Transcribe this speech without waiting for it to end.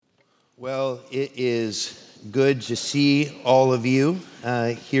Well, it is good to see all of you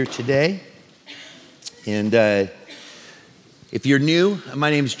here today. And if you're new,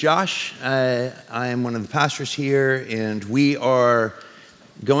 my name is Josh. I am one of the pastors here, and we are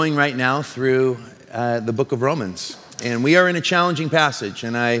going right now through the book of Romans. And we are in a challenging passage,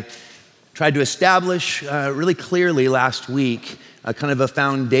 and I tried to establish really clearly last week a kind of a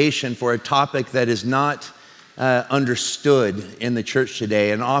foundation for a topic that is not understood in the church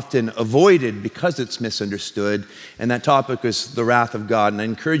today and often avoided because it's misunderstood, and that topic is the wrath of God. And I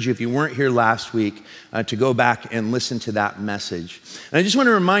encourage you, if you weren't here last week, to go back and listen to that message. And I just want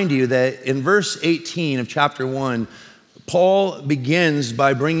to remind you that in verse 18 of chapter 1, Paul begins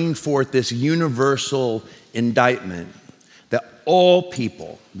by bringing forth this universal indictment that all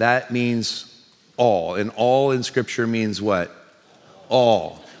people, that means all, and all in Scripture means what?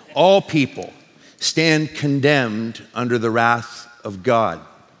 All people stand condemned under the wrath of God.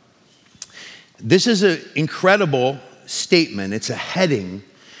 This is an incredible statement. It's a heading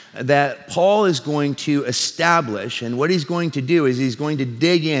that Paul is going to establish, and what he's going to do is he's going to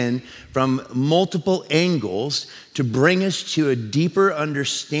dig in from multiple angles to bring us to a deeper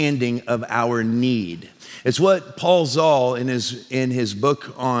understanding of our need. It's what Paul Zoll in his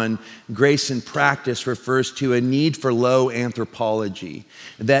book on grace and practice refers to a need for low anthropology,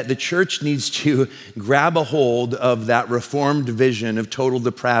 that the church needs to grab a hold of that reformed vision of total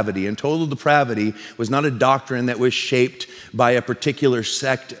depravity. And total depravity was not a doctrine that was shaped by a particular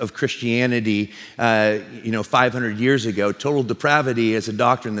sect of Christianity 500 years ago. Total depravity is a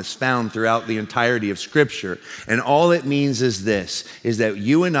doctrine that's found throughout the entirety of Scripture. And all it means is this, is that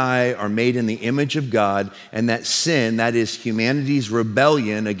you and I are made in the image of God, and that sin, that is humanity's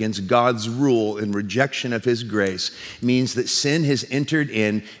rebellion against God's rule and rejection of His grace, means that sin has entered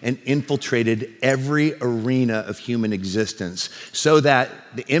in and infiltrated every arena of human existence. So that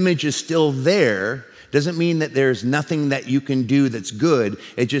the image is still there doesn't mean that there's nothing that you can do that's good.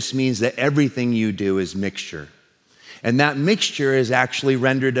 It just means that everything you do is mixture. And that mixture has actually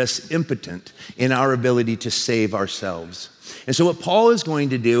rendered us impotent in our ability to save ourselves. And so what Paul is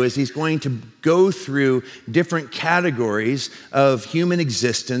going to do is he's going to go through different categories of human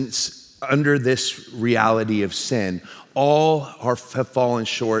existence under this reality of sin. All have fallen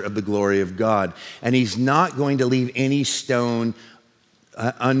short of the glory of God. And he's not going to leave any stone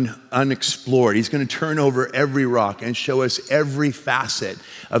unexplored. He's going to turn over every rock and show us every facet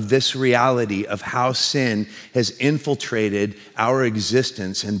of this reality of how sin has infiltrated our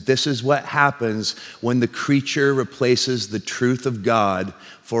existence. And this is what happens when the creature replaces the truth of God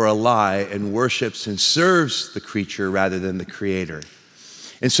for a lie and worships and serves the creature rather than the Creator.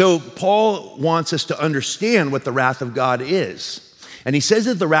 And so Paul wants us to understand what the wrath of God is. And he says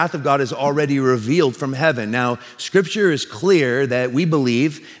that the wrath of God is already revealed from heaven. Now, Scripture is clear that we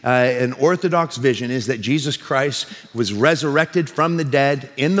believe an Orthodox vision is that Jesus Christ was resurrected from the dead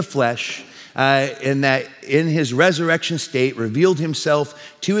in the flesh, and that in his resurrection state revealed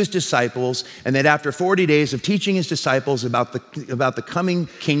himself to his disciples, and that after 40 days of teaching his disciples about the coming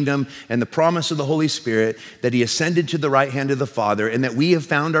kingdom and the promise of the Holy Spirit, that he ascended to the right hand of the Father, and that we have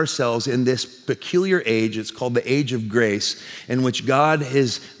found ourselves in this peculiar age, it's called the age of grace, in which God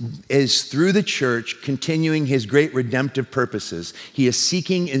is through the church continuing his great redemptive purposes. He is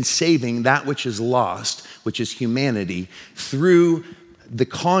seeking and saving that which is lost, which is humanity, through the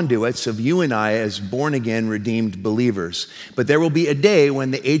conduits of you and I as born-again, redeemed believers. But there will be a day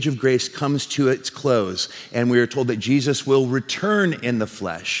when the age of grace comes to its close, and we are told that Jesus will return in the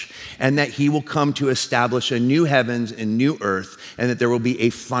flesh, and that he will come to establish a new heavens and new earth, and that there will be a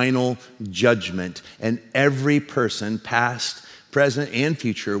final judgment, and every person, past, present, and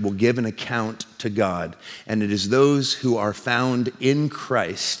future, will give an account to God. And it is those who are found in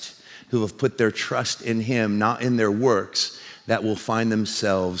Christ, who have put their trust in him, not in their works, that will find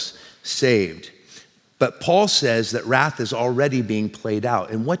themselves saved. But Paul says that wrath is already being played out.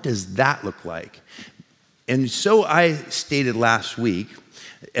 And what does that look like? And so I stated last week,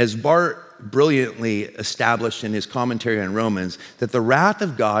 as Bart brilliantly established in his commentary on Romans, that the wrath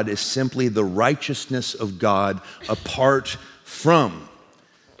of God is simply the righteousness of God apart from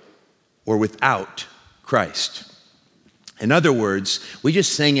or without Christ. In other words, we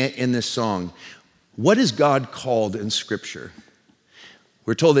just sang it in this song. What is God called in Scripture?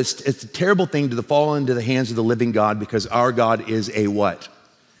 We're told it's a terrible thing to fall into the hands of the living God, because our God is a what?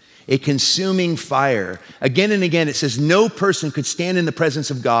 A consuming fire. Again and again, it says no person could stand in the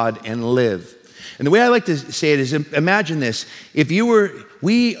presence of God and live. And the way I like to say it is, imagine this.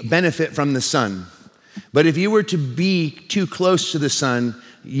 We benefit from the sun, but if you were to be too close to the sun,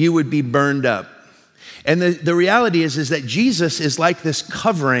 you would be burned up. And the reality is that Jesus is like this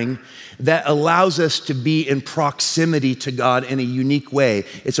covering that allows us to be in proximity to God in a unique way.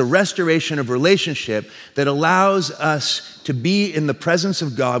 It's a restoration of relationship that allows us to be in the presence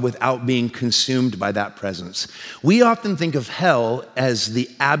of God without being consumed by that presence. We often think of hell as the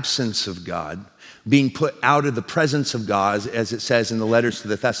absence of God, being put out of the presence of God, as it says in the letters to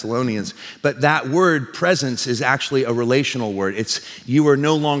the Thessalonians. But that word presence is actually a relational word. It's you are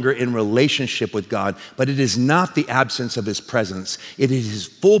no longer in relationship with God, but it is not the absence of his presence. It is his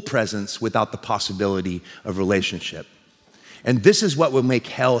full presence without the possibility of relationship. And this is what will make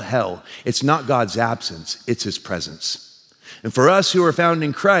hell hell. It's not God's absence, it's his presence. And for us who are found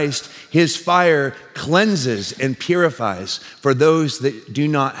in Christ, his fire cleanses and purifies. For those that do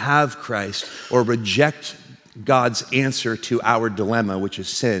not have Christ or reject God's answer to our dilemma, which is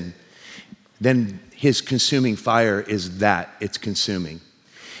sin, then his consuming fire is that, it's consuming.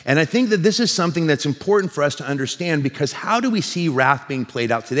 And I think that this is something that's important for us to understand, because how do we see wrath being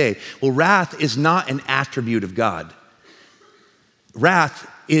played out today? Well, wrath is not an attribute of God. Wrath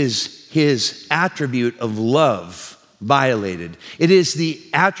is his attribute of love violated. It is the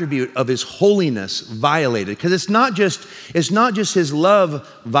attribute of his holiness violated, because it's not just his love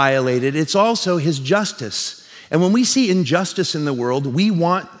violated, it's also his justice. And when we see injustice in the world, we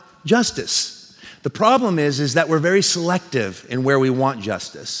want justice. The problem is that we're very selective in where we want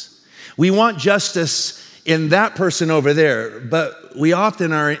justice. We want justice in that person over there, but we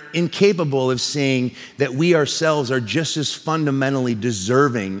often are incapable of seeing that we ourselves are just as fundamentally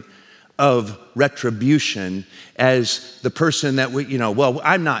deserving of retribution as the person that well,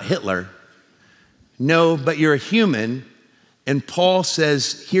 I'm not Hitler. No, but you're a human. And Paul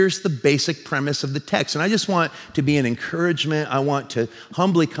says, here's the basic premise of the text. And I just want to be an encouragement. I want to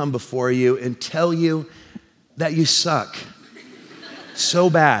humbly come before you and tell you that you suck so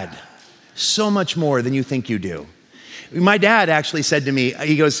bad, so much more than you think you do. My dad actually said to me,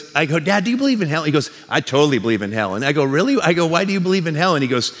 I go, Dad, do you believe in hell? He goes, I totally believe in hell. And I go, really? I go, why do you believe in hell? And he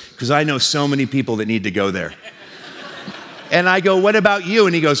goes, because I know so many people that need to go there. And I go, what about you?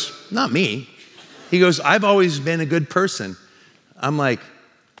 And he goes, not me. He goes, I've always been a good person. I'm like,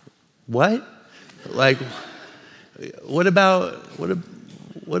 what? Like, what about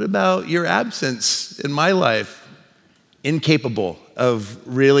your absence in my life? Incapable of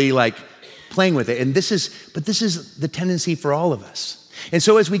really playing with it. And this is the tendency for all of us. And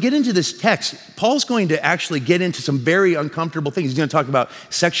so as we get into this text, Paul's going to actually get into some very uncomfortable things. He's going to talk about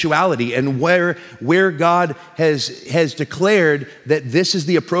sexuality and where God has declared that this is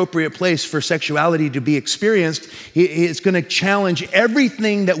the appropriate place for sexuality to be experienced. It's going to challenge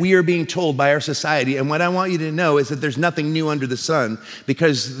everything that we are being told by our society. And what I want you to know is that there's nothing new under the sun,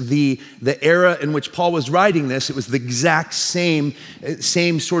 because the era in which Paul was writing this, it was the exact same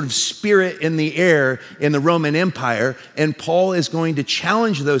sort of spirit in the air in the Roman Empire. And Paul is going to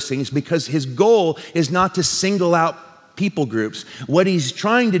challenge those things, because his goal is not to single out people groups. What he's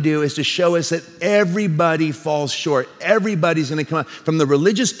trying to do is to show us that everybody falls short. Everybody's going to come out. From the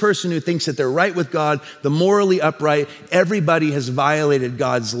religious person who thinks that they're right with God, the morally upright, everybody has violated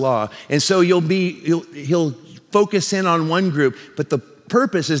God's law. And so he'll focus in on one group, but the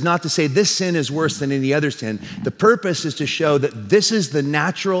purpose is not to say this sin is worse than any other sin. The purpose is to show that this is the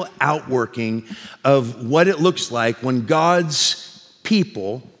natural outworking of what it looks like when God's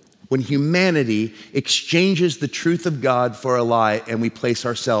people, when humanity exchanges the truth of God for a lie and we place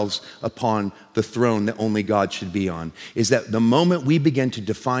ourselves upon the throne that only God should be on, is that the moment we begin to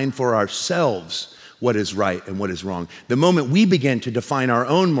define for ourselves what is right and what is wrong, the moment we begin to define our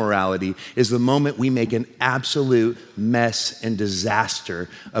own morality, is the moment we make an absolute mess and disaster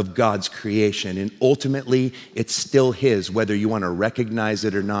of God's creation. And ultimately, it's still his, whether you want to recognize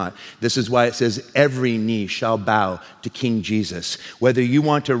it or not. This is why it says every knee shall bow to King Jesus. Whether you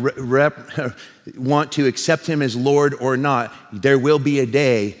want to accept him as Lord or not, there will be a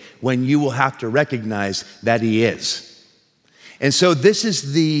day when you will have to recognize that he is. And so this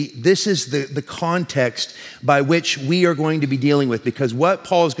is the context by which we are going to be dealing with, because what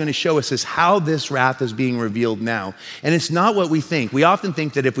Paul is going to show us is how this wrath is being revealed now. And it's not what we think. We often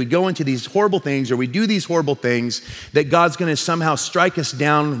think that if we go into these horrible things or we do these horrible things, that God's going to somehow strike us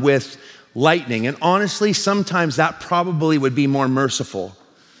down with lightning. And honestly, sometimes that probably would be more merciful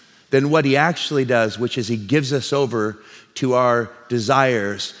than what he actually does, which is he gives us over to our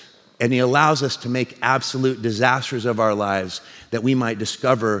desires, and he allows us to make absolute disasters of our lives that we might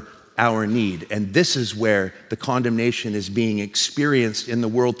discover our need. And this is where the condemnation is being experienced in the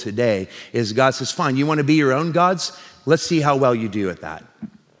world today, is God says, fine, you want to be your own gods? Let's see how well you do at that.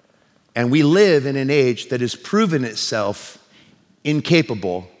 And we live in an age that has proven itself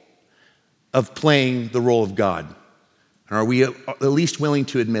incapable of playing the role of God? And are we at least willing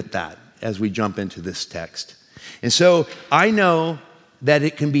to admit that as we jump into this text? And so I know that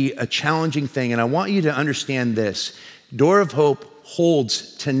it can be a challenging thing, and I want you to understand this. Door of Hope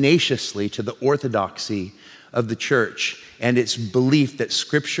holds tenaciously to the orthodoxy of the church and its belief that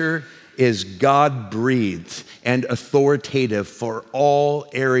Scripture is God-breathed and authoritative for all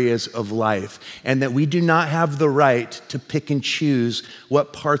areas of life, and that we do not have the right to pick and choose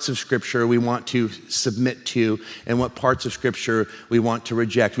what parts of Scripture we want to submit to and what parts of Scripture we want to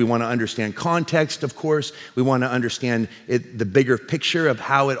reject. We want to understand context, of course. We want to understand the bigger picture of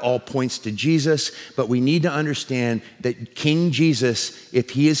how it all points to Jesus, but we need to understand that King Jesus,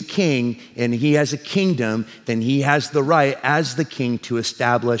 if he is king and he has a kingdom, then he has the right as the king to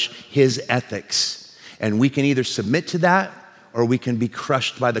establish his ethics. And we can either submit to that or we can be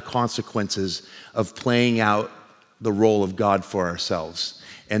crushed by the consequences of playing out the role of God for ourselves.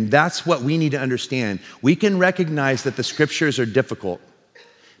 And that's what we need to understand. We can recognize that the Scriptures are difficult,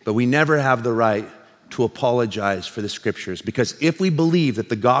 but we never have the right to apologize for the Scriptures, because if we believe that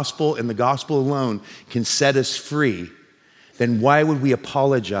the gospel and the gospel alone can set us free, then why would we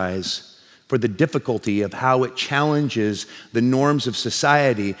apologize for the difficulty of how it challenges the norms of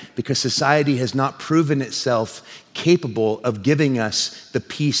society, because society has not proven itself capable of giving us the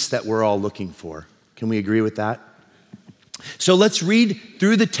peace that we're all looking for? Can we agree with that? So let's read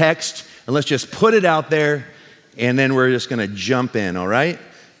through the text and let's just put it out there, and then we're just going to jump in, all right?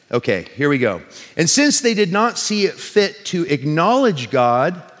 Okay, here we go. And since they did not see it fit to acknowledge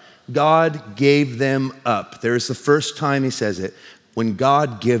God, God gave them up. There's the first time he says it. When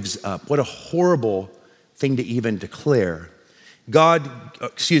God gives up. What a horrible thing to even declare. I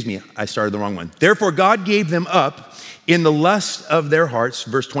started the wrong one. Therefore, God gave them up in the lust of their hearts,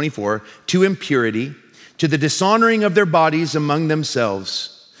 verse 24, to impurity, to the dishonoring of their bodies among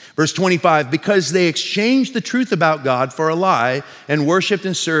themselves. Verse 25, because they exchanged the truth about God for a lie and worshiped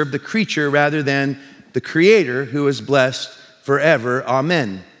and served the creature rather than the Creator, who is blessed forever.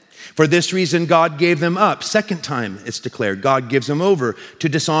 Amen. For this reason, God gave them up. Second time it's declared, God gives them over to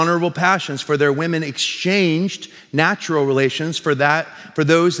dishonorable passions, for their women exchanged natural relations for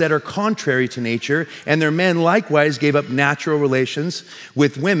those that are contrary to nature. And their men likewise gave up natural relations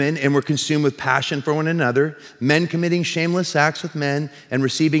with women and were consumed with passion for one another, men committing shameless acts with men and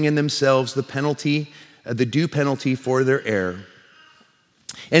receiving in themselves the due penalty for their error.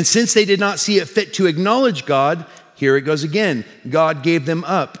 And since they did not see it fit to acknowledge God, here it goes again, God gave them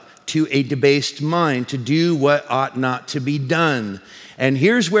up to a debased mind, to do what ought not to be done. And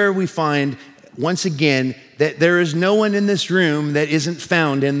here's where we find, once again, that there is no one in this room that isn't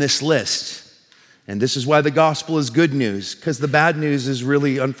found in this list. And this is why the gospel is good news, because the bad news is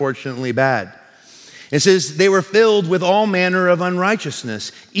really, unfortunately, bad. It says, they were filled with all manner of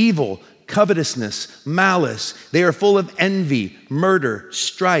unrighteousness, evil, covetousness, malice. They are full of envy, murder,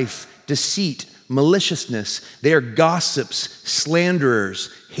 strife, deceit, maliciousness. They are gossips, slanderers,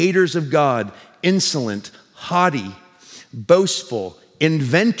 haters of God, insolent, haughty, boastful,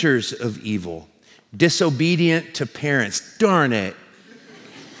 inventors of evil, disobedient to parents. Darn it.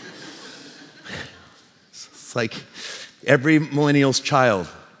 It's like every millennial's child.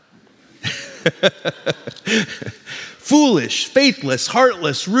 Foolish, faithless,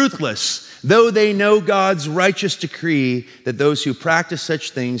 heartless, ruthless, though they know God's righteous decree that those who practice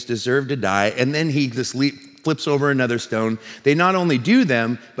such things deserve to die. And then he just flips over another stone. They not only do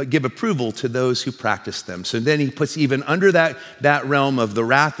them, but give approval to those who practice them. So then he puts even under that realm of the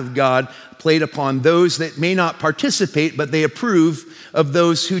wrath of God played upon those that may not participate, but they approve of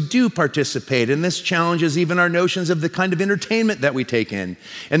those who do participate. And this challenges even our notions of the kind of entertainment that we take in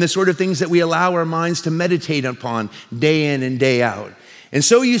and the sort of things that we allow our minds to meditate upon day in and day out. And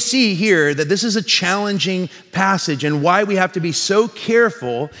so you see here that this is a challenging passage, and why we have to be so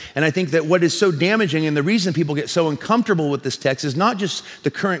careful. And I think that what is so damaging and the reason people get so uncomfortable with this text is not just the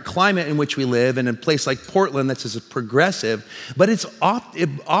current climate in which we live in a place like Portland that's as progressive, but it's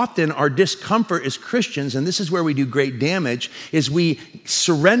often our discomfort as Christians, and this is where we do great damage, is we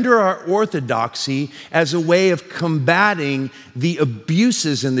surrender our orthodoxy as a way of combating the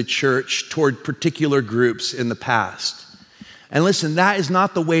abuses in the church toward particular groups in the past. And listen, that is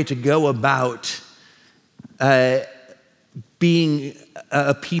not the way to go about being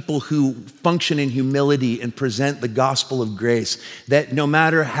a people who function in humility and present the gospel of grace. That no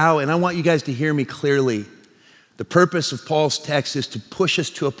matter how, and I want you guys to hear me clearly, the purpose of Paul's text is to push us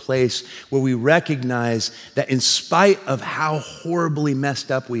to a place where we recognize that in spite of how horribly messed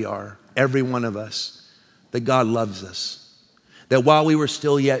up we are, every one of us, that God loves us. That while we were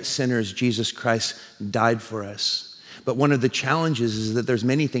still yet sinners, Jesus Christ died for us. But one of the challenges is that there's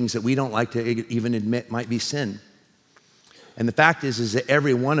many things that we don't like to even admit might be sin. And the fact is that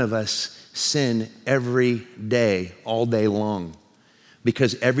every one of us sin every day, all day long.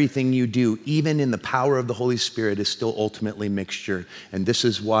 Because everything you do, even in the power of the Holy Spirit, is still ultimately mixture. And this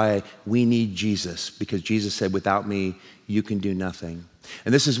is why we need Jesus, because Jesus said, without me, you can do nothing.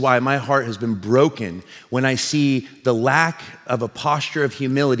 And this is why my heart has been broken when I see the lack of a posture of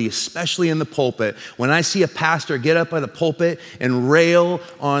humility, especially in the pulpit. When I see a pastor get up at the pulpit and rail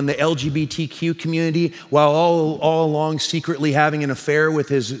on the LGBTQ community while all along secretly having an affair with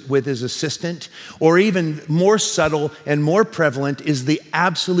his assistant, or even more subtle and more prevalent is the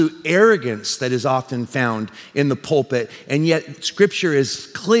absolute arrogance that is often found in the pulpit. And yet Scripture is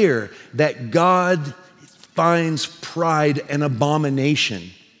clear that God finds pride an abomination.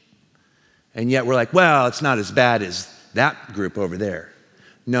 And yet we're like, well, it's not as bad as that group over there.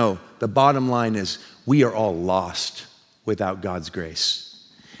 No, the bottom line is we are all lost without God's grace.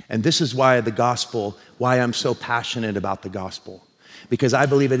 And this is why why I'm so passionate about the gospel, because I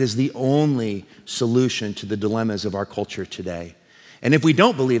believe it is the only solution to the dilemmas of our culture today. And if we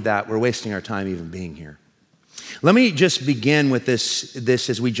don't believe that, we're wasting our time even being here. Let me just begin with this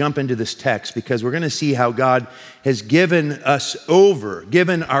as we jump into this text, because we're going to see how God has given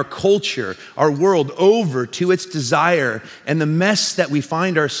our culture, our world over to its desire, and the mess that we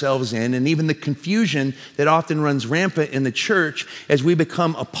find ourselves in, and even the confusion that often runs rampant in the church as we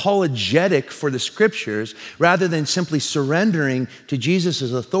become apologetic for the Scriptures rather than simply surrendering to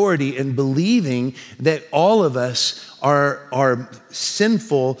Jesus' authority and believing that all of us are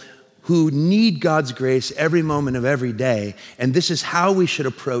sinful who need God's grace every moment of every day. And this is how we should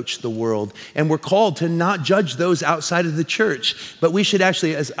approach the world. And we're called to not judge those outside of the church, but we should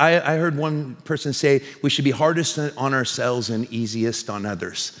actually, as I heard one person say, we should be hardest on ourselves and easiest on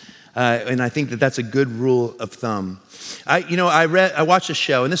others. And I think that that's a good rule of thumb. I watched a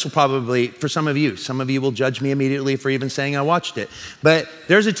show, and this will probably, for some of you will judge me immediately for even saying I watched it. But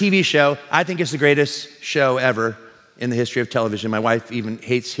there's a TV show, I think it's the greatest show ever in the history of television. My wife even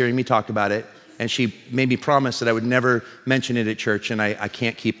hates hearing me talk about it, and she made me promise that I would never mention it at church, and I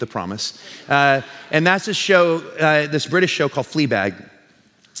can't keep the promise. And that's a show, this British show called Fleabag.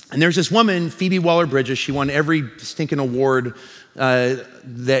 And there's this woman, Phoebe Waller-Bridges. She won every stinking award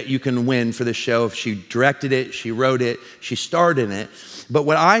that you can win for this show. She directed it, she wrote it, she starred in it. But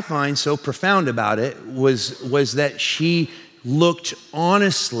what I find so profound about it was that she looked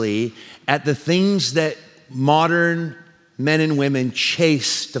honestly at the things that modern men and women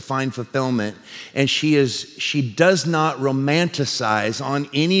chase to find fulfillment. And she does not romanticize on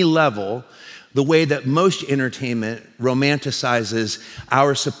any level the way that most entertainment romanticizes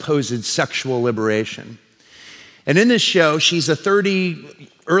our supposed sexual liberation. And in this show, she's a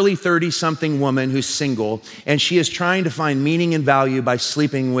early 30-something woman who's single, and she is trying to find meaning and value by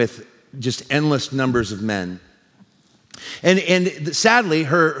sleeping with just endless numbers of men. And sadly,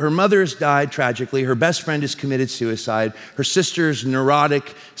 her mother's died tragically. Her best friend has committed suicide. Her sister's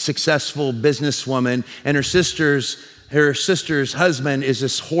neurotic, successful businesswoman, and her sister's husband is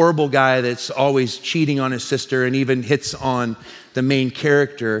this horrible guy that's always cheating on his sister and even hits on the main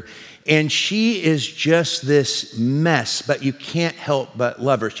character. And she is just this mess, but you can't help but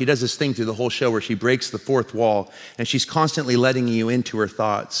love her. She does this thing through the whole show where she breaks the fourth wall, and she's constantly letting you into her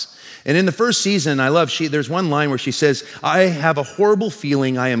thoughts. And in the first season, there's one line where she says, I have a horrible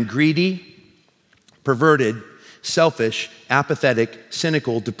feeling I am greedy, perverted, selfish, apathetic,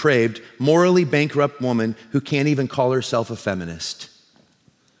 cynical, depraved, morally bankrupt woman who can't even call herself a feminist.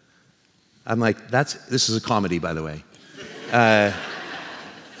 I'm like, this is a comedy, by the way.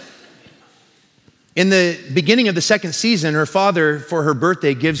 In the beginning of the second season, her father, for her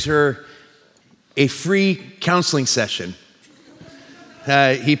birthday, gives her a free counseling session.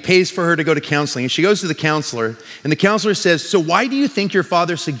 He pays for her to go to counseling, and she goes to the counselor, and the counselor says, so why do you think your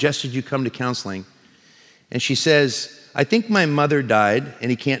father suggested you come to counseling? And she says, I think my mother died, and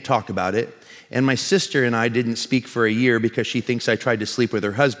he can't talk about it, and my sister and I didn't speak for a year because she thinks I tried to sleep with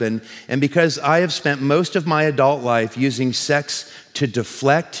her husband, and because I have spent most of my adult life using sex to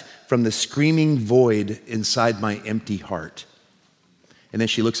deflect from the screaming void inside my empty heart. And then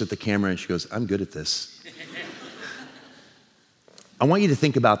she looks at the camera and she goes, I'm good at this. I want you to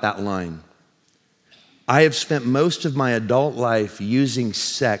think about that line. I have spent most of my adult life using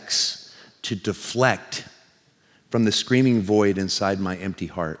sex to deflect from the screaming void inside my empty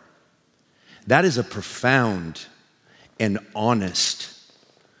heart. That is a profound and honest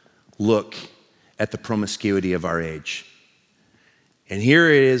look at the promiscuity of our age. And here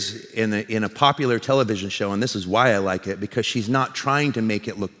it is in a popular television show, and this is why I like it, because she's not trying to make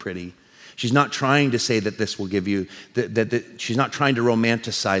it look pretty. She's not trying to say that this will give you, that she's not trying to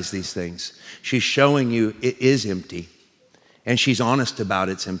romanticize these things. She's showing you it is empty, and she's honest about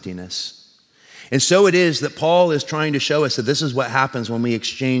its emptiness. And so it is that Paul is trying to show us that this is what happens when we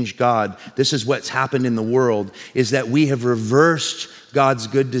exchange God. This is what's happened in the world, is that we have reversed God's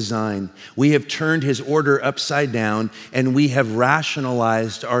good design. We have turned his order upside down, and we have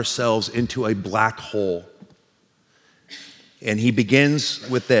rationalized ourselves into a black hole. And he begins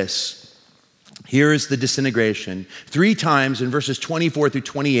with this. Here is the disintegration. 3 times in verses 24 through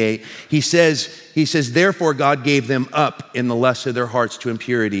 28, he says, therefore God gave them up in the lust of their hearts to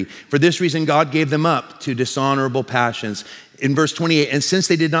impurity. For this reason God gave them up to dishonorable passions. In verse 28, and since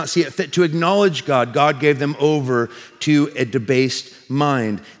they did not see it fit to acknowledge God, God gave them over to a debased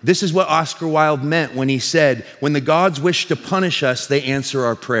mind. This is what Oscar Wilde meant when he said, when the gods wish to punish us, they answer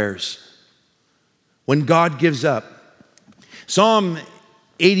our prayers. When God gives up. Psalm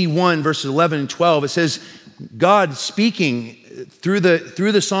 81 verses 11 and 12, it says, God speaking through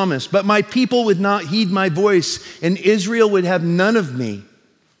the psalmist, but my people would not heed my voice, and Israel would have none of me.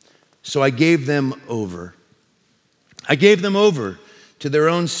 So I gave them over. I gave them over to their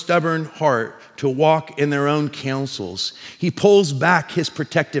own stubborn heart to walk in their own counsels. He pulls back his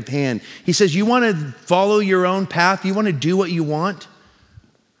protective hand. He says, you want to follow your own path? You want to do what you want?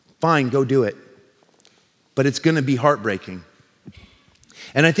 Fine, go do it. But it's going to be heartbreaking.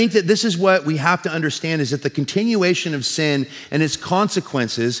 And I think that this is what we have to understand, is that the continuation of sin and its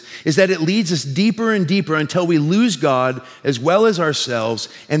consequences is that it leads us deeper and deeper until we lose God as well as ourselves,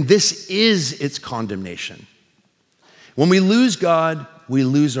 and this is its condemnation. When we lose God, we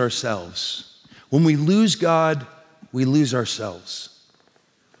lose ourselves. When we lose God, we lose ourselves.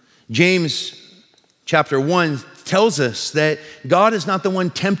 James chapter 1 tells us that God is not the one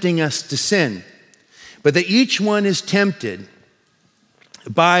tempting us to sin, but that each one is tempted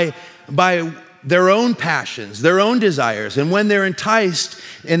by their own passions, their own desires. And when they're enticed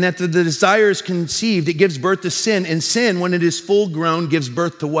and that the desire is conceived, it gives birth to sin. And sin, when it is full grown, gives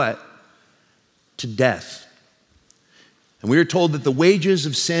birth to what? To death. And we are told that the wages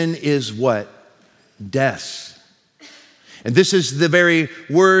of sin is what? Death. And this is the very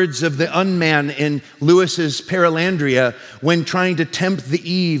words of the unman in Lewis's Paralandria when trying to tempt the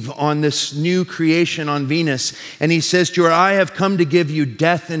Eve on this new creation on Venus. And he says to her, I have come to give you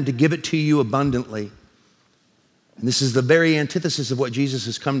death and to give it to you abundantly. And this is the very antithesis of what Jesus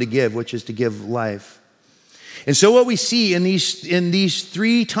has come to give, which is to give life. And so what we see in these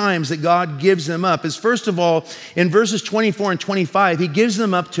 3 times that God gives them up is, first of all, in verses 24 and 25, he gives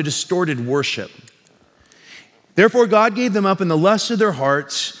them up to distorted worship. Therefore, God gave them up in the lust of their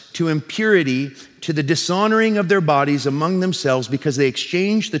hearts to impurity, to the dishonoring of their bodies among themselves, because they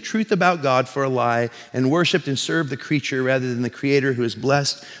exchanged the truth about God for a lie and worshiped and served the creature rather than the Creator, who is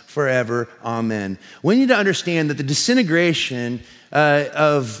blessed forever. Amen. We need to understand that the disintegration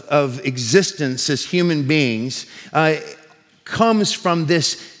of existence as human beings comes from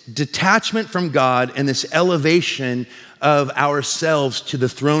this detachment from God and this elevation of ourselves to the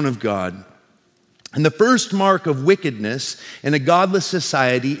throne of God. And the first mark of wickedness in a godless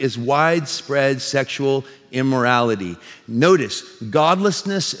society is widespread sexual immorality. Notice,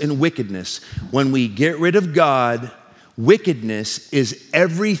 godlessness and wickedness. When we get rid of God, wickedness is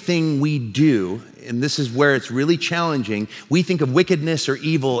everything we do. And this is where it's really challenging. We think of wickedness or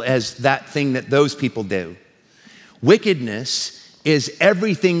evil as that thing that those people do. Wickedness is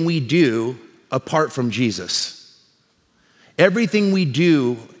everything we do apart from Jesus. Everything we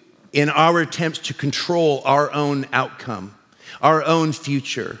do in our attempts to control our own outcome, our own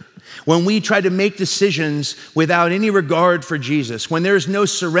future. When we try to make decisions without any regard for Jesus, when there's no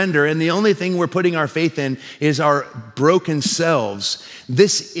surrender and the only thing we're putting our faith in is our broken selves,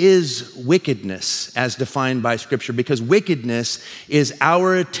 this is wickedness as defined by Scripture, because wickedness is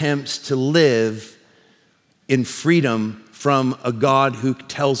our attempts to live in freedom from a God who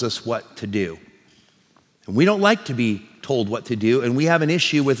tells us what to do. And we don't like to be told what to do, and we have an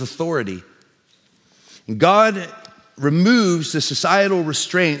issue with authority. God removes the societal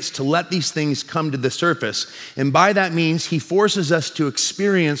restraints to let these things come to the surface. And by that means, he forces us to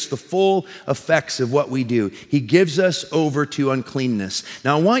experience the full effects of what we do. He gives us over to uncleanness.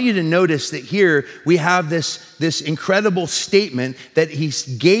 Now, I want you to notice that here we have this incredible statement that he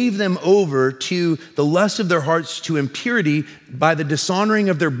gave them over to the lust of their hearts to impurity by the dishonoring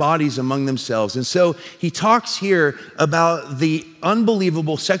of their bodies among themselves. And so he talks here about the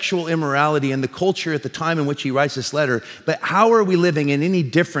unbelievable sexual immorality in the culture at the time in which he writes this letter. But how are we living in any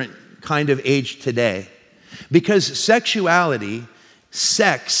different kind of age today? Because sexuality,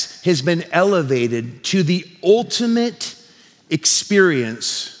 sex, has been elevated to the ultimate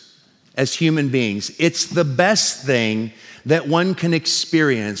experience as human beings. It's the best thing that one can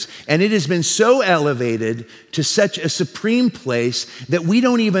experience. And it has been so elevated to such a supreme place that we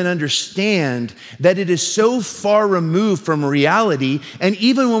don't even understand that it is so far removed from reality. And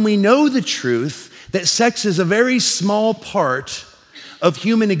even when we know the truth, that sex is a very small part of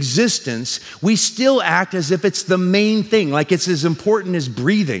human existence, we still act as if it's the main thing, like it's as important as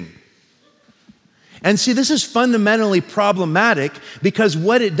breathing. And see, this is fundamentally problematic because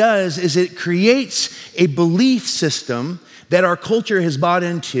what it does is it creates a belief system that our culture has bought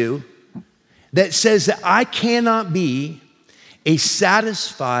into that says that I cannot be a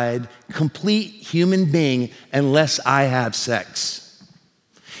satisfied, complete human being unless I have sex.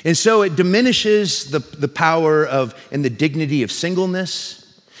 And so it diminishes the power of and the dignity of singleness.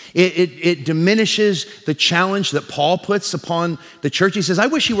 It diminishes the challenge that Paul puts upon the church. He says, I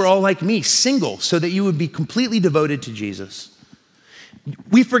wish you were all like me, single, so that you would be completely devoted to Jesus.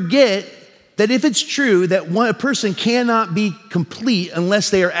 We forget that if it's true that a person cannot be complete unless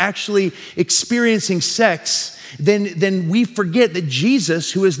they are actually experiencing sex, then we forget that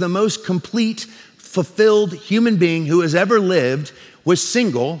Jesus, who is the most complete, fulfilled human being who has ever lived, was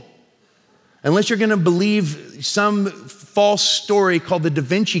single. Unless you're gonna believe some false story called the Da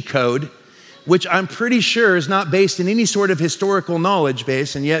Vinci Code, which I'm pretty sure is not based in any sort of historical knowledge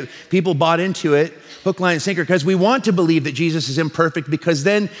base, and yet people bought into it, hook, line, and sinker, because we want to believe that Jesus is imperfect because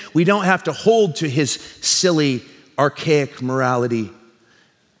then we don't have to hold to his silly, archaic morality.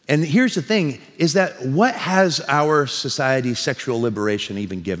 And here's the thing, is that what has our society's sexual liberation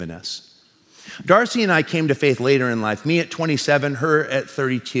even given us? Darcy and I came to faith later in life, me at 27, her at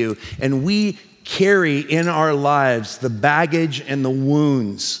 32, and we carry in our lives the baggage and the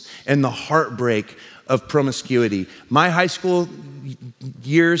wounds and the heartbreak of promiscuity. My high school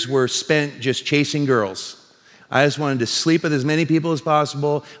years were spent just chasing girls. I just wanted to sleep with as many people as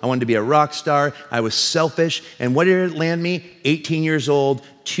possible. I wanted to be a rock star. I was selfish. And what did it land me? 18 years old,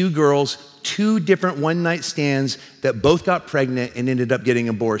 2 girls, 2 different one-night stands that both got pregnant and ended up getting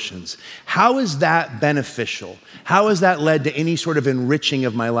abortions. How is that beneficial? How has that led to any sort of enriching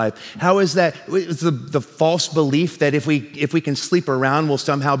of my life? How is that, it's the false belief that if we can sleep around, we'll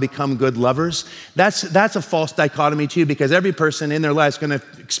somehow become good lovers? That's a false dichotomy too, because every person in their life is gonna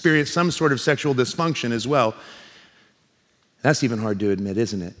experience some sort of sexual dysfunction as well. That's even hard to admit,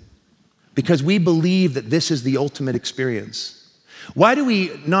 isn't it? Because we believe that this is the ultimate experience. Why do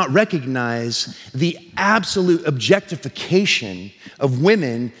we not recognize the absolute objectification of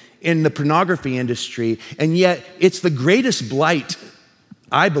women in the pornography industry? And yet it's the greatest blight,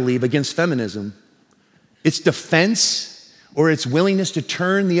 I believe, against feminism. Its defense or its willingness to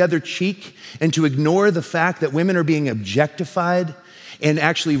turn the other cheek and to ignore the fact that women are being objectified and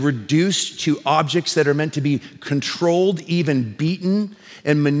actually reduced to objects that are meant to be controlled, even beaten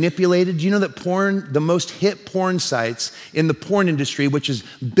and manipulated. Do you know that porn, the most hit porn sites in the porn industry, which is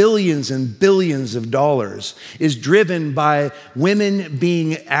billions and billions of dollars, is driven by women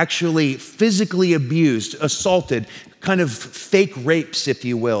being actually physically abused, assaulted, kind of fake rapes, if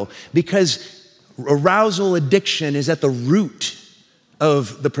you will, because arousal addiction is at the root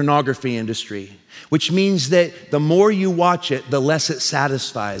of the pornography industry, which means that the more you watch it, the less it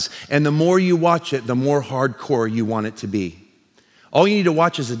satisfies. And the more you watch it, the more hardcore you want it to be. All you need to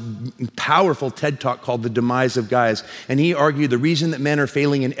watch is a powerful TED Talk called The Demise of Guys. And he argued the reason that men are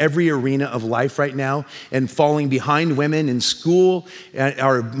failing in every arena of life right now and falling behind women in school and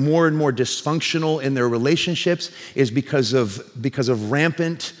are more and more dysfunctional in their relationships is because of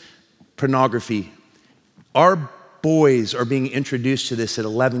rampant pornography. Our boys are being introduced to this at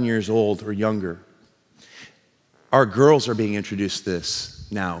 11 years old or younger. Our girls are being introduced to this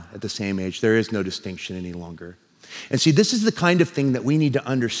now at the same age. There is no distinction any longer. And see, this is the kind of thing that we need to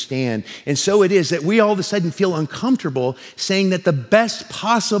understand. And so it is that we all of a sudden feel uncomfortable saying that the best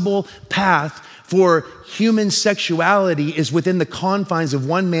possible path for human sexuality is within the confines of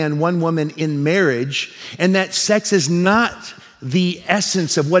one man, one woman in marriage, and that sex is not the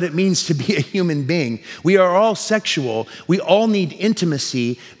essence of what it means to be a human being. We are all sexual. We all need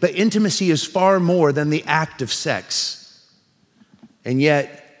intimacy, but intimacy is far more than the act of sex. And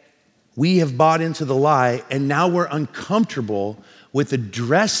yet, we have bought into the lie, and now we're uncomfortable with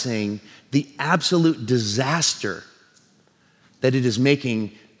addressing the absolute disaster that it is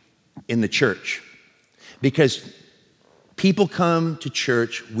making in the church. Because people come to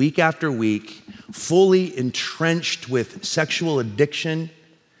church week after week, fully entrenched with sexual addiction,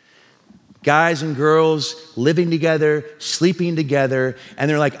 Guys and girls living together, sleeping together, and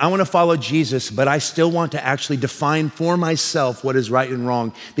they're like, I want to follow Jesus, but I still want to actually define for myself what is right and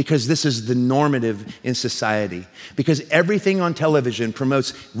wrong, because this is the normative in society. Because everything on television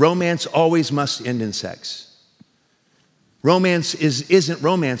promotes romance always must end in sex. Romance isn't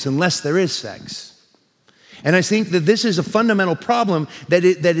romance unless there is sex. And I think that this is a fundamental problem that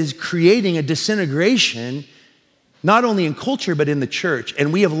is creating a disintegration not only in culture, but in the church.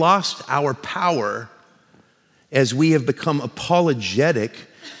 And we have lost our power as we have become apologetic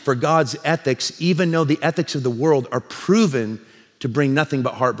for God's ethics, even though the ethics of the world are proven to bring nothing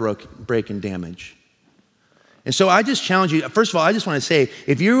but heartbreak and damage. And so I just challenge you, first of all, I just want to say,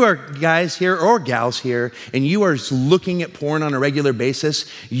 if you are guys here or gals here, and you are looking at porn on a regular basis,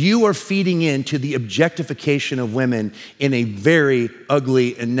 you are feeding into the objectification of women in a very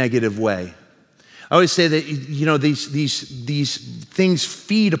ugly and negative way. I always say that, these things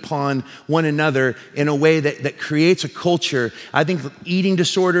feed upon one another in a way that creates a culture. I think eating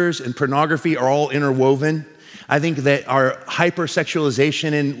disorders and pornography are all interwoven. I think that our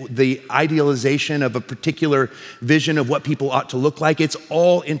hypersexualization and the idealization of a particular vision of what people ought to look like, it's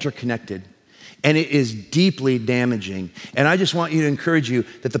all interconnected. And it is deeply damaging. And I just want you to encourage you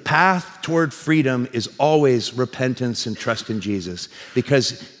that the path toward freedom is always repentance and trust in Jesus.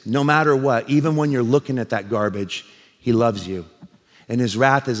 Because no matter what, even when you're looking at that garbage, he loves you. And his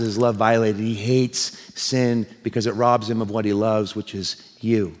wrath is his love violated. He hates sin because it robs him of what he loves, which is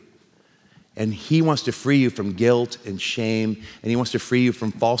you. And he wants to free you from guilt and shame. And he wants to free you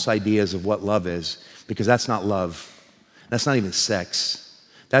from false ideas of what love is. Because that's not love. That's not even sex.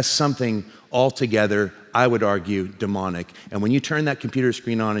 That's something altogether, I would argue, demonic. And when you turn that computer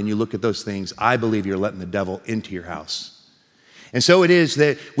screen on and you look at those things, I believe you're letting the devil into your house. And so it is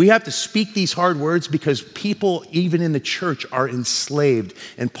that we have to speak these hard words because people, even in the church, are enslaved.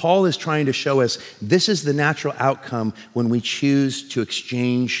 And Paul is trying to show us this is the natural outcome when we choose to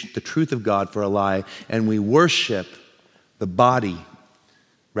exchange the truth of God for a lie and we worship the body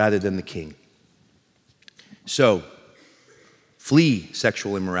rather than the king. So, flee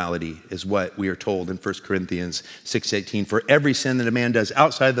sexual immorality is what we are told in 1 Corinthians 6:18. For every sin that a man does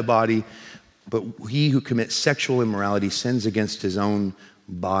outside the body, but he who commits sexual immorality sins against his own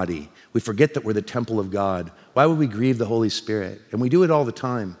body. We forget that we're the temple of God. Why would we grieve the Holy Spirit? And we do it all the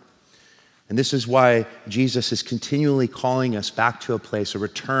time. And this is why Jesus is continually calling us back to a place, a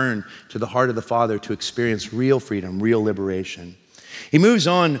return to the heart of the Father to experience real freedom, real liberation. He moves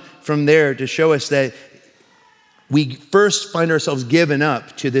on from there to show us that we first find ourselves given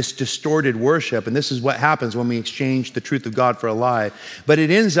up to this distorted worship, and this is what happens when we exchange the truth of God for a lie, but it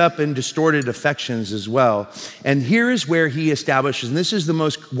ends up in distorted affections as well. And here is where he establishes, and this is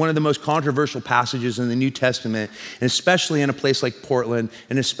one of the most controversial passages in the New Testament, and especially in a place like Portland,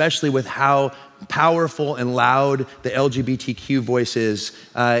 and especially with how powerful and loud the LGBTQ voice is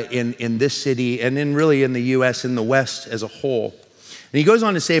in this city, and really in the U.S. and the West as a whole. And he goes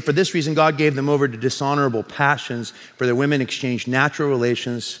on to say, for this reason, God gave them over to dishonorable passions, for their women exchanged natural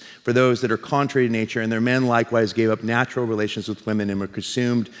relations for those that are contrary to nature, and their men likewise gave up natural relations with women and were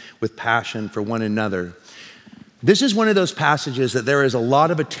consumed with passion for one another. This is one of those passages that there is a lot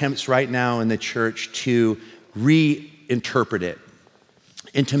of attempts right now in the church to reinterpret it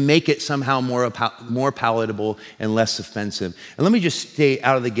and to make it somehow more palatable and less offensive. And let me just stay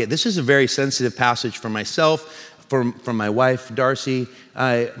out of the gate. This is a very sensitive passage for myself, from my wife, Darcy.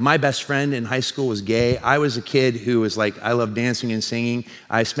 My best friend in high school was gay. I was a kid who was like, I love dancing and singing.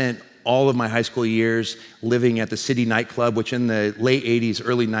 I spent all of my high school years living at the City nightclub, which in the late 80s,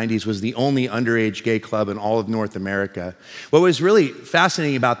 early 90s was the only underage gay club in all of North America. What was really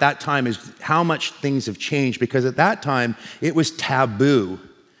fascinating about that time is how much things have changed, because at that time, it was taboo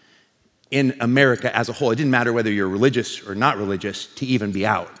in America as a whole. It didn't matter whether you're religious or not religious to even be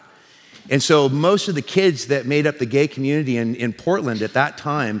out. And so most of the kids that made up the gay community in Portland at that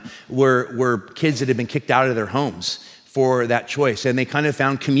time were kids that had been kicked out of their homes for that choice. And they kind of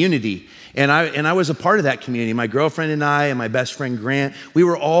found community. And I was a part of that community. My girlfriend and I and my best friend Grant, we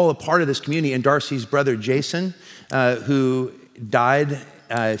were all a part of this community. And Darcy's brother Jason, who died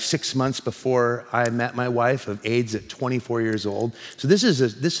 6 months before I met my wife of AIDS at 24 years old. So this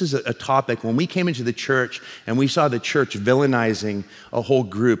is a topic. When we came into the church and we saw the church villainizing a whole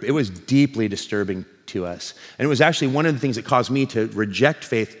group, it was deeply disturbing to us. And it was actually one of the things that caused me to reject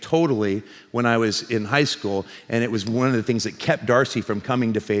faith totally when I was in high school. And it was one of the things that kept Darcy from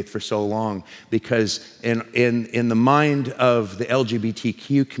coming to faith for so long, because in the mind of the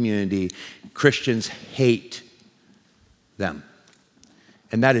LGBTQ community, Christians hate them.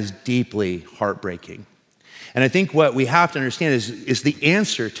 And that is deeply heartbreaking. And I think what we have to understand is the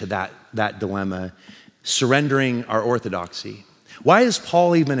answer to that dilemma, surrendering our orthodoxy. Why is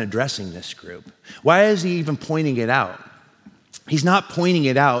Paul even addressing this group? Why is he even pointing it out? He's not pointing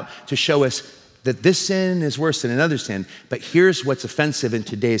it out to show us that this sin is worse than another sin, but here's what's offensive in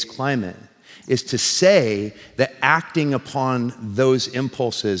today's climate, is to say that acting upon those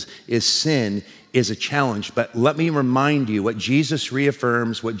impulses is sin is a challenge. But let me remind you what Jesus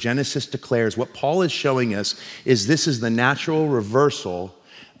reaffirms, what Genesis declares, what Paul is showing us is this is the natural reversal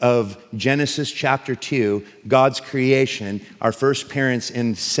of Genesis chapter 2, God's creation, our first parents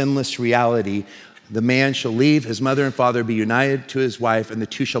in sinless reality. The man shall leave his mother and father, be united to his wife, and the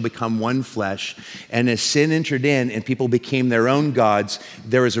two shall become one flesh. And as sin entered in and people became their own gods,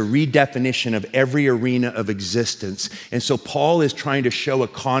 there is a redefinition of every arena of existence. And so Paul is trying to show a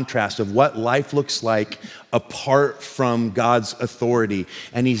contrast of what life looks like apart from God's authority.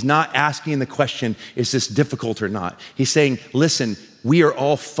 And he's not asking the question, is this difficult or not? He's saying, listen, we are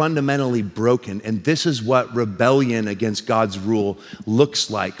all fundamentally broken, and this is what rebellion against God's rule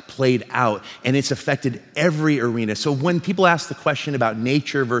looks like, played out, and it's affected every arena. So when people ask the question about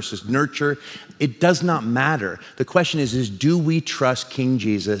nature versus nurture, it does not matter. The question is do we trust King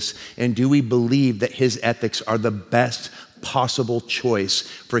Jesus, and do we believe that his ethics are the best possible choice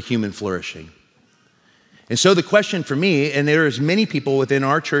for human flourishing? And so the question for me, and there's many people within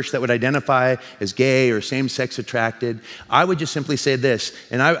our church that would identify as gay or same-sex attracted, I would just simply say this,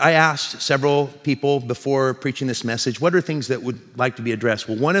 and I asked several people before preaching this message, what are things that would like to be addressed?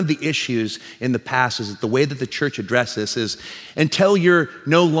 Well, one of the issues in the past is that the way that the church addressed this is, until you're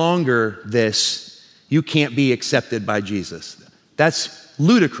no longer this, you can't be accepted by Jesus. That's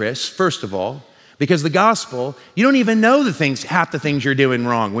ludicrous, first of all. Because the gospel, you don't even know half the things you're doing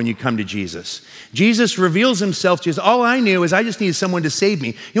wrong when you come to Jesus. Jesus reveals himself to us. All I knew is I just needed someone to save me.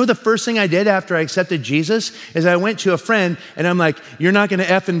 You know what the first thing I did after I accepted Jesus is I went to a friend and I'm like, you're not gonna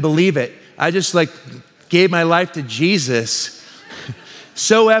effing believe it. I just gave my life to Jesus.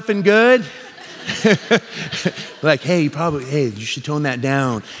 So effing good. Hey, you should tone that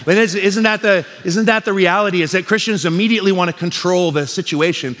down. But isn't that the reality, is that Christians immediately want to control the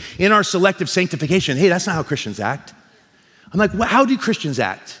situation in our selective sanctification. Hey, that's not how Christians act. I'm like, well, how do Christians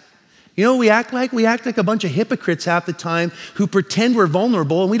act? You know what we act like? We act like a bunch of hypocrites half the time who pretend we're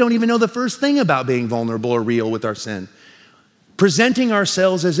vulnerable and we don't even know the first thing about being vulnerable or real with our sin. Presenting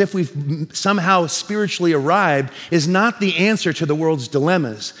ourselves as if we've somehow spiritually arrived is not the answer to the world's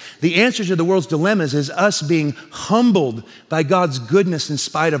dilemmas. The answer to the world's dilemmas is us being humbled by God's goodness in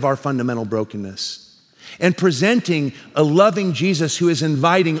spite of our fundamental brokenness, and presenting a loving Jesus who is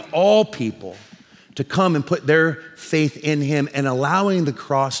inviting all people to come and put their faith in him and allowing the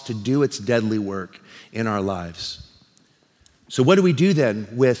cross to do its deadly work in our lives. So what do we do then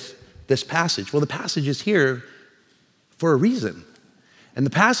with this passage? Well, the passage is here for a reason. And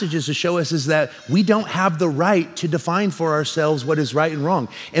the passage is to show us is that we don't have the right to define for ourselves what is right and wrong.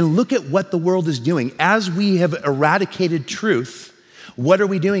 And look at what the world is doing. As we have eradicated truth, what are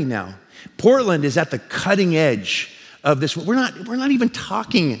we doing now? Portland is at the cutting edge of this. We're not even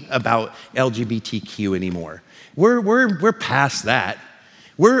talking about LGBTQ anymore. We're past that.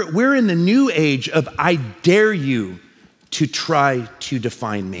 We're in the new age of I dare you to try to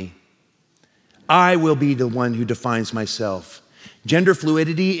define me. I will be the one who defines myself. Gender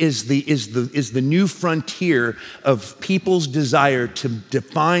fluidity is the new frontier of people's desire to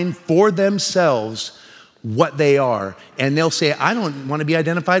define for themselves what they are. And they'll say, I don't want to be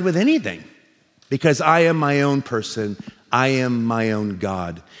identified with anything because I am my own person. I am my own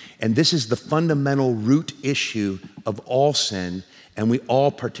God. And this is the fundamental root issue of all sin, and we all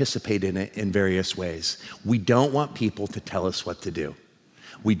participate in it in various ways. We don't want people to tell us what to do.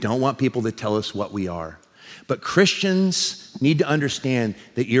 We don't want people to tell us what we are. But Christians need to understand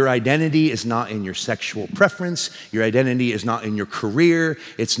that your identity is not in your sexual preference. Your identity is not in your career.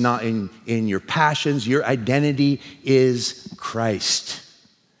 It's not in your passions. Your identity is Christ.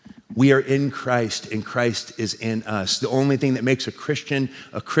 We are in Christ, and Christ is in us. The only thing that makes a Christian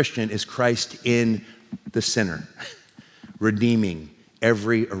is Christ in the sinner, redeeming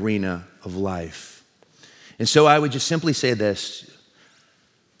every arena of life. And so I would just simply say this.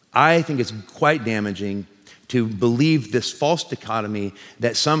 I think it's quite damaging to believe this false dichotomy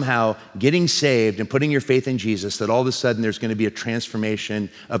that somehow getting saved and putting your faith in Jesus, that all of a sudden there's going to be a transformation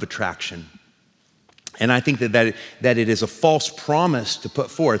of attraction. And I think that it is a false promise to put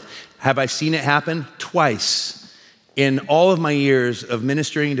forth. Have I seen it happen? Twice. In all of my years of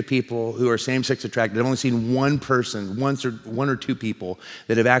ministering to people who are same-sex attracted, I've only seen one person, one or two people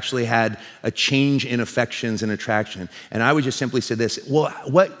that have actually had a change in affections and attraction. And I would just simply say this, well,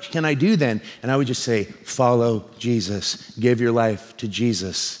 what can I do then? And I would just say, follow Jesus. Give your life to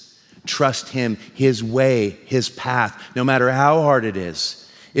Jesus. Trust him. His way, his path, no matter how hard it is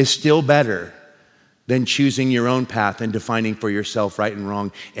still better than choosing your own path and defining for yourself right and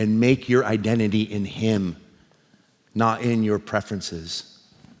wrong, and make your identity in him, not in your preferences.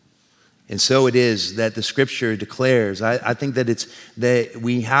 And so it is that the scripture declares, I think that it's that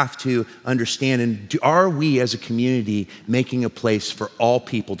we have to understand, and are we as a community making a place for all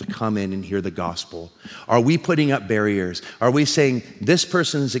people to come in and hear the gospel? Are we putting up barriers? Are we saying this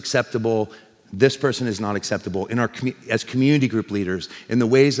person is acceptable, this person is not acceptable? In our as community group leaders, in the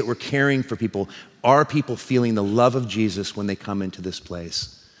ways that we're caring for people, are people feeling the love of Jesus when they come into this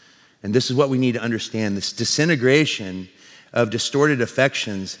place? And this is what we need to understand, this disintegration of distorted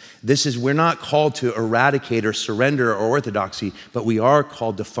affections. We're not called to eradicate or surrender our orthodoxy, but we are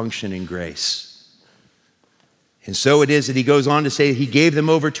called to function in grace. And so it is that he goes on to say he gave them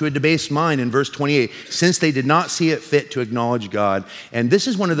over to a debased mind in verse 28, since they did not see it fit to acknowledge God. And this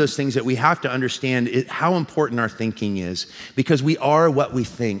is one of those things that we have to understand how important our thinking is, because we are what we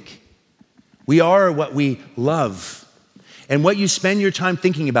think. We are what we love. And what you spend your time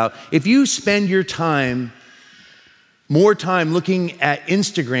thinking about. If you spend your more time looking at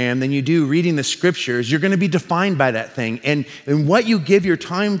Instagram than you do reading the scriptures, you're going to be defined by that thing. And what you give your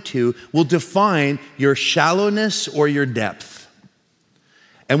time to will define your shallowness or your depth.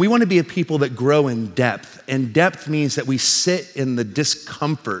 And we want to be a people that grow in depth. And depth means that we sit in the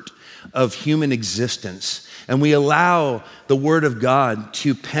discomfort of human existence. And we allow the word of God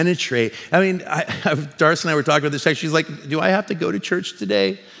to penetrate. I mean, Darcy and I were talking about this text. She's like, do I have to go to church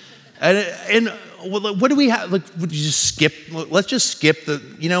today? And what do we have? Like, would you just skip? Let's just skip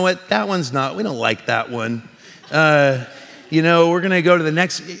you know what? That one's not, we don't like that one. We're going to go to the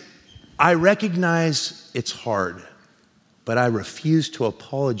next. I recognize it's hard, but I refuse to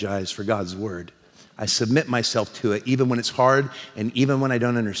apologize for God's word. I submit myself to it, even when it's hard and even when I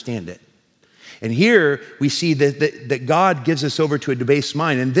don't understand it. And here we see that God gives us over to a debased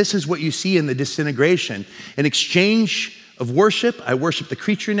mind. And this is what you see in the disintegration. An exchange of worship. I worship the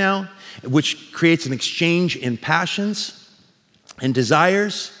creature now, which creates an exchange in passions and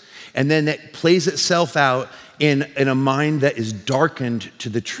desires. And then that plays itself out in a mind that is darkened to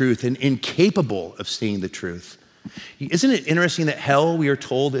the truth and incapable of seeing the truth. Isn't it interesting that hell, we are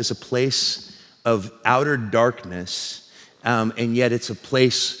told, is a place of outer darkness, and yet it's a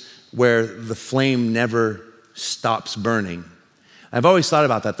place where the flame never stops burning? I've always thought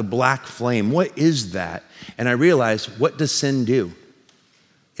about that, the black flame. What is that? And I realized, what does sin do?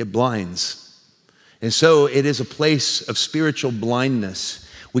 It blinds. And so it is a place of spiritual blindness.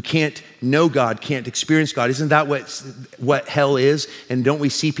 We can't know God, can't experience God. Isn't that what hell is? And don't we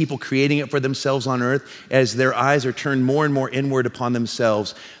see people creating it for themselves on earth as their eyes are turned more and more inward upon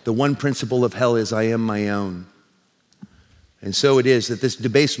themselves? The one principle of hell is, I am my own. And so it is that this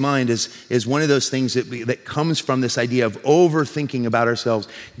debased mind is one of those things that comes from this idea of overthinking about ourselves,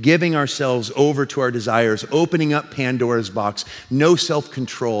 giving ourselves over to our desires, opening up Pandora's box, no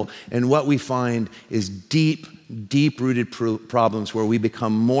self-control. And what we find is deep-rooted problems where we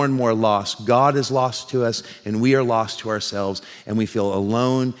become more and more lost. God is lost to us, and we are lost to ourselves, and we feel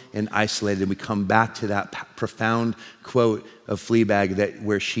alone and isolated. And we come back to that profound quote of Fleabag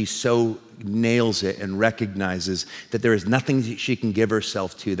where she so nails it and recognizes that there is nothing she can give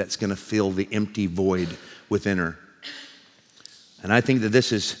herself to that's going to fill the empty void within her. And I think that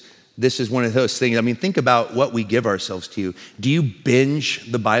this is one of those things. I mean, think about what we give ourselves to. Do you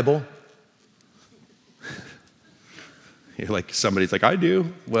binge the Bible? You're like, somebody's like, I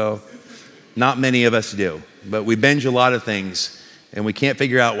do. Well, not many of us do, but we binge a lot of things, and we can't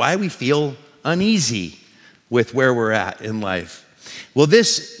figure out why we feel uneasy with where we're at in life. Well,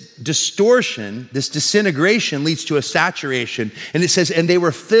 this distortion, this disintegration leads to a saturation. And it says, and they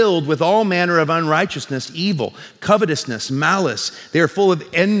were filled with all manner of unrighteousness, evil, covetousness, malice. They are full of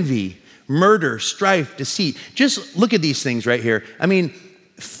envy, murder, strife, deceit. Just look at these things right here. I mean,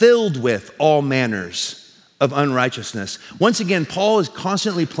 filled with all manners of unrighteousness. Once again, Paul is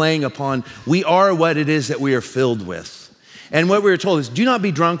constantly playing upon, we are what it is that we are filled with. And what we are told is, do not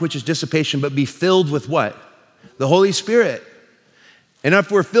be drunk, which is dissipation, but be filled with what? The Holy Spirit. And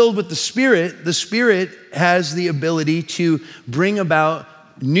if we're filled with the Spirit has the ability to bring about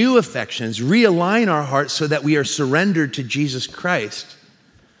new affections, realign our hearts so that we are surrendered to Jesus Christ.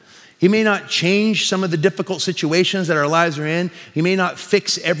 He may not change some of the difficult situations that our lives are in. He may not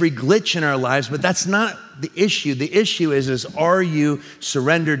fix every glitch in our lives, but that's not the issue. The issue is are you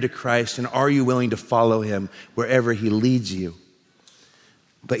surrendered to Christ and are you willing to follow him wherever he leads you?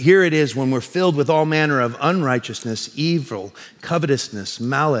 But here it is, when we're filled with all manner of unrighteousness, evil, covetousness,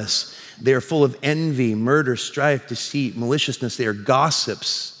 malice, they are full of envy, murder, strife, deceit, maliciousness. They are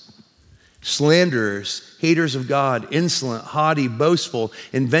gossips, slanderers, haters of God, insolent, haughty, boastful,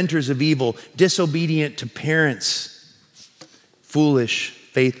 inventors of evil, disobedient to parents, foolish,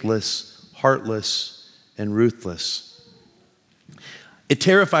 faithless, heartless, and ruthless. It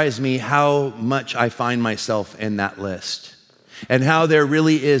terrifies me how much I find myself in that list, and how there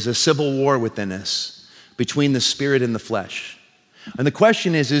really is a civil war within us between the spirit and the flesh. And the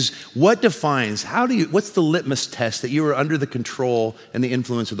question is what defines, what's the litmus test that you are under the control and the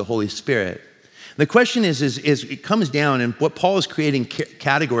influence of the Holy Spirit? The question is it comes down, and what Paul is creating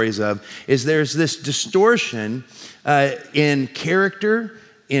categories of is there's this distortion in character,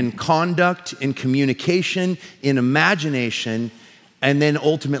 in conduct, in communication, in imagination, and then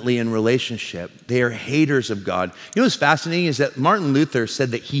ultimately in relationship. They are haters of God. You know what's fascinating is that Martin Luther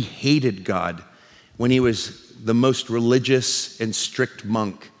said that he hated God when he was the most religious and strict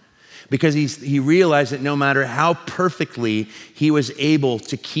monk, because he realized that no matter how perfectly he was able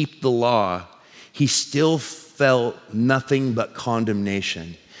to keep the law, he still felt nothing but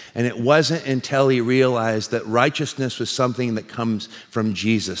condemnation. And it wasn't until he realized that righteousness was something that comes from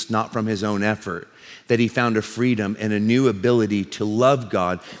Jesus, not from his own effort, that he found a freedom and a new ability to love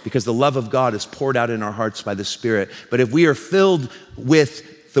God, because the love of God is poured out in our hearts by the Spirit. But if we are filled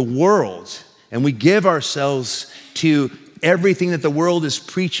with the world and we give ourselves to everything that the world is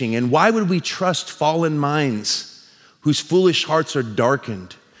preaching, and why would we trust fallen minds whose foolish hearts are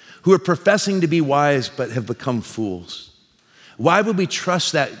darkened, who are professing to be wise but have become fools? Why would we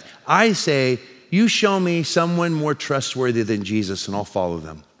trust that? I say, you show me someone more trustworthy than Jesus and I'll follow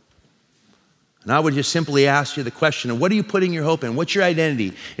them. And I would just simply ask you the question of what are you putting your hope in? What's your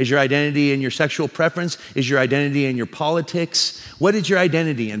identity? Is your identity in your sexual preference? Is your identity in your politics? What is your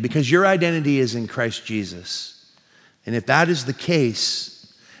identity in? Because your identity is in Christ Jesus. And if that is the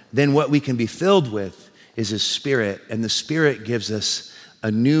case, then what we can be filled with is his Spirit. And the Spirit gives us a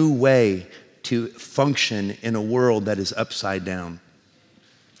new way to function in a world that is upside down.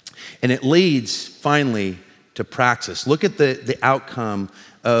 And it leads finally to praxis. Look at the outcome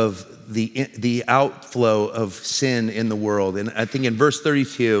of the outflow of sin in the world. And I think in verse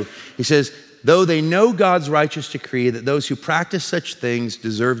 32, he says, though they know God's righteous decree that those who practice such things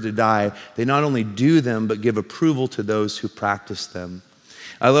deserve to die, they not only do them, but give approval to those who practice them.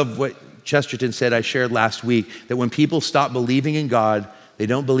 I love what Chesterton said, I shared last week, that when people stop believing in God, they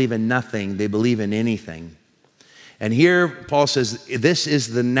don't believe in nothing, they believe in anything. And here Paul says, this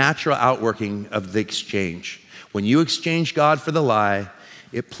is the natural outworking of the exchange. When you exchange God for the lie,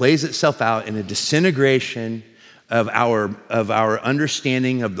 it plays itself out in a disintegration of our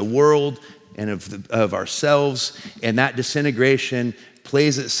understanding of the world and of ourselves. And that disintegration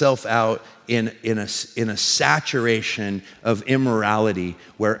plays itself out in a saturation of immorality,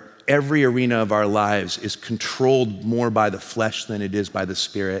 where every arena of our lives is controlled more by the flesh than it is by the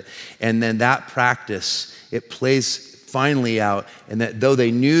Spirit. And then that practice, it plays finally out, and that though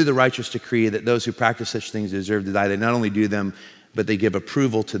they knew the righteous decree that those who practice such things deserve to die, they not only do them, but they give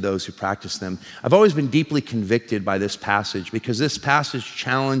approval to those who practice them. I've always been deeply convicted by this passage, because this passage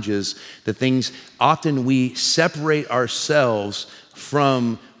challenges the things. Often we separate ourselves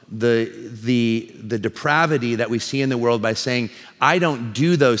from the depravity that we see in the world by saying, I don't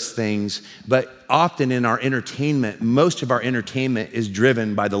do those things. But often in our entertainment, most of our entertainment is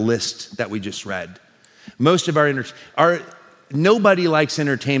driven by the list that we just read. Most of nobody likes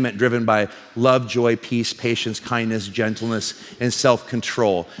entertainment driven by love, joy, peace, patience, kindness, gentleness, and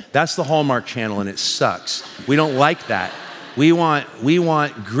self-control. That's the Hallmark Channel, and it sucks. We don't like that. We want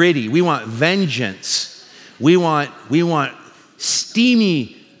gritty. We want vengeance. We want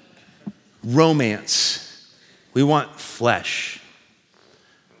steamy romance. We want flesh.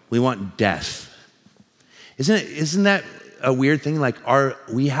 We want death. Isn't that a weird thing? Like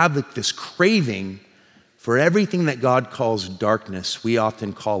we have this craving for everything that God calls darkness, we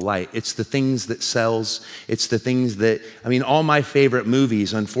often call light. It's the things that sells. It's the things that, all my favorite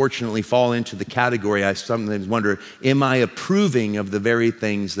movies, unfortunately, fall into the category. I sometimes wonder, am I approving of the very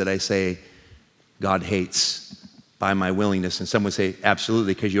things that I say God hates by my willingness? And some would say,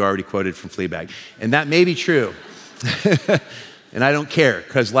 absolutely, because you already quoted from Fleabag. And that may be true. And I don't care,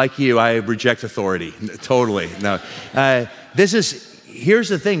 because like you, I reject authority. Totally, no. Here's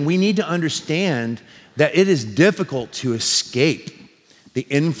the thing. We need to understand that it is difficult to escape the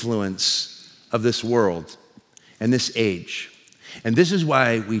influence of this world and this age. And this is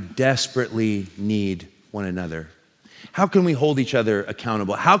why we desperately need one another. How can we hold each other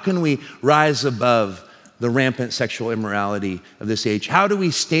accountable? How can we rise above the rampant sexual immorality of this age? How do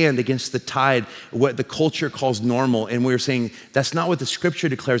we stand against the tide, what the culture calls normal? And we're saying, that's not what the scripture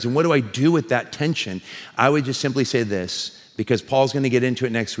declares. And what do I do with that tension? I would just simply say this, because Paul's going to get into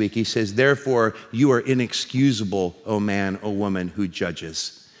it next week. He says, therefore, you are inexcusable, O man, O woman who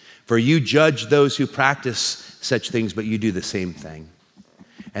judges. For you judge those who practice such things, but you do the same thing.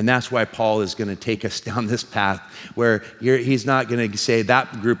 And that's why Paul is going to take us down this path where he's not going to say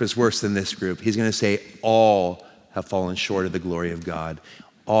that group is worse than this group. He's going to say all have fallen short of the glory of God.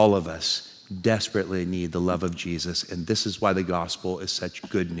 All of us desperately need the love of Jesus. And this is why the gospel is such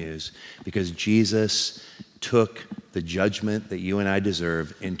good news, because Jesus took the judgment that you and I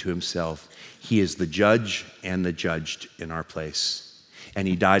deserve into himself. He is the judge and the judged in our place. And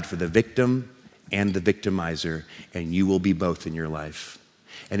he died for the victim and the victimizer, and you will be both in your life.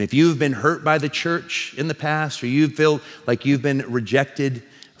 And if you've been hurt by the church in the past, or you feel like you've been rejected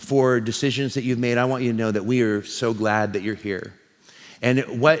for decisions that you've made, I want you to know that we are so glad that you're here.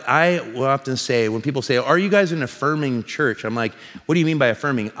 And what I will often say, when people say, are you guys an affirming church? I'm like, what do you mean by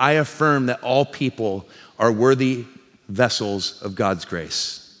affirming? I affirm that all people are worthy vessels of God's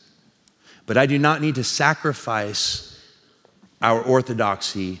grace. But I do not need to sacrifice our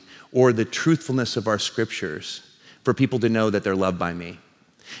orthodoxy or the truthfulness of our scriptures for people to know that they're loved by me.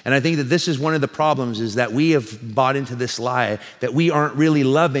 And I think that this is one of the problems, is that we have bought into this lie that we aren't really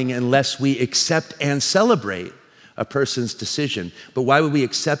loving unless we accept and celebrate a person's decision. But why would we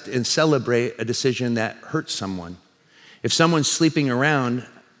accept and celebrate a decision that hurts someone? If someone's sleeping around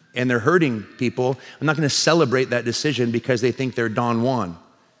and they're hurting people, I'm not going to celebrate that decision because they think they're Don Juan.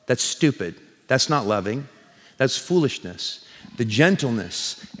 That's stupid. That's not loving. That's foolishness. The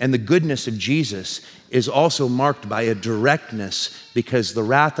gentleness and the goodness of Jesus is also marked by a directness, because the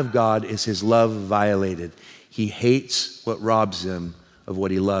wrath of God is his love violated. He hates what robs him of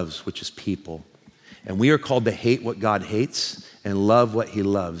what he loves, which is people. And we are called to hate what God hates and love what he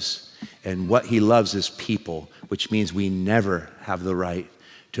loves. And what he loves is people, which means we never have the right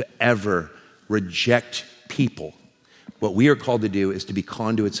to ever reject people. What we are called to do is to be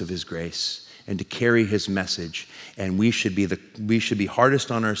conduits of his grace and to carry his message. And we should be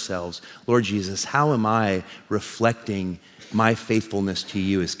hardest on ourselves. Lord Jesus, how am I reflecting my faithfulness to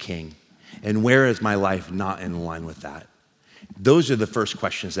you as King? And where is my life not in line with that? Those are the first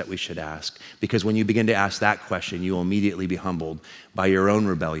questions that we should ask, because when you begin to ask that question, you will immediately be humbled by your own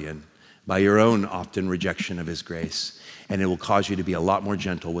rebellion, by your own often rejection of his grace, and it will cause you to be a lot more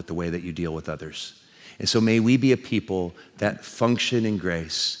gentle with the way that you deal with others. And so may we be a people that function in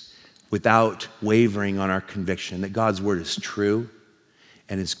grace without wavering on our conviction that God's word is true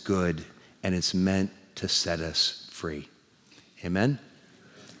and it's good and it's meant to set us free. Amen?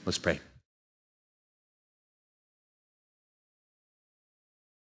 Let's pray.